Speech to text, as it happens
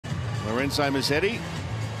Lorenzo Musetti.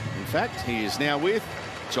 In fact, he is now with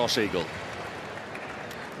Josh Eagle.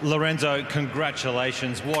 Lorenzo,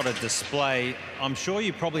 congratulations. What a display. I'm sure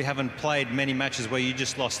you probably haven't played many matches where you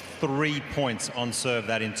just lost 3 points on serve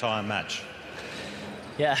that entire match.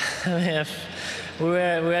 Yeah, we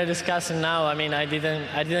were discussing now. I mean, I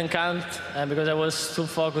didn't count because I was too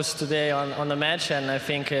focused today on the match, and I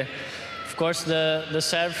think, of course, the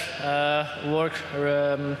serve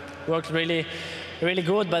worked really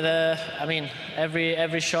good. But I mean,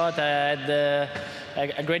 every shot I had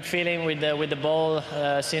a great feeling with the ball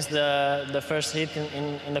since the first hit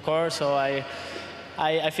in the court. So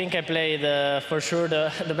I think I played for sure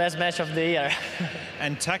the best match of the year.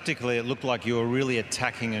 And tactically, it looked like you were really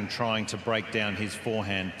attacking and trying to break down his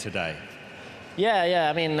forehand today. Yeah.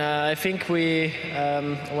 I mean, I think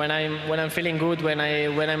when I'm feeling good,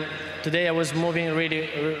 today I was moving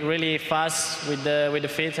really fast with the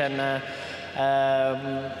feet, and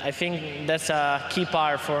I think that's a key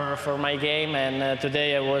part for my game. And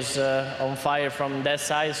today I was on fire from that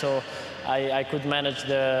side, so I could manage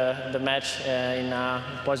the match in a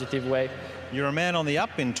positive way. You're a man on the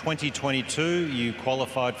up. In 2022, you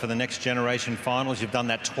qualified for the Next Generation Finals. You've done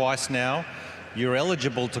that twice now. You're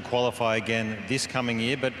eligible to qualify again this coming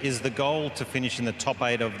year, but is the goal to finish in the top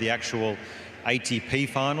 8 of the actual ATP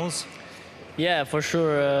Finals? Yeah, for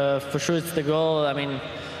sure. For sure, it's the goal. I mean,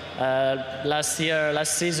 last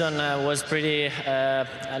season was pretty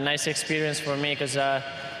a nice experience for me because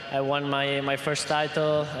I won my first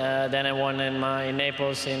title, then I won in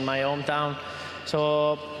Naples, in my hometown.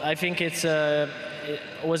 So I think it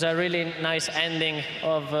was a really nice ending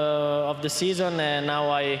of the season, and now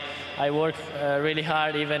I work really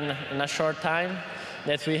hard even in a short time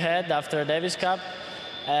that we had after Davis Cup.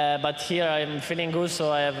 But here I'm feeling good,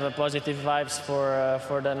 so I have positive vibes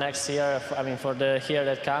for the next year. I mean, for the year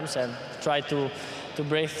that comes, and try to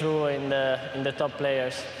break through in the top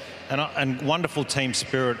players. And wonderful team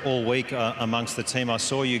spirit all week amongst the team. I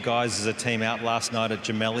saw you guys as a team out last night at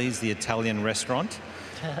Gemelli's, the Italian restaurant.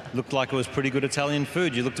 Looked like it was pretty good Italian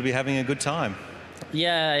food. You look to be having a good time.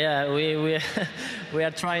 Yeah. We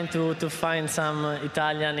are trying to find some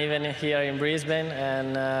Italian even here in Brisbane,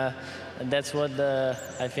 and that's what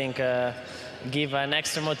I think give an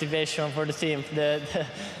extra motivation for the team.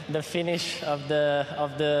 The finish of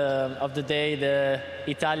the day, the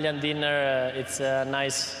Italian dinner, it's a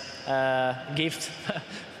nice gift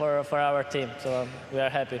for our team, so we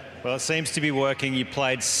are happy. Well, it seems to be working. You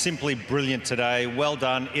played simply brilliant today. Well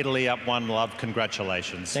done. Italy up 1-love.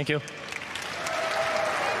 Congratulations. Thank you.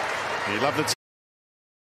 He loved it.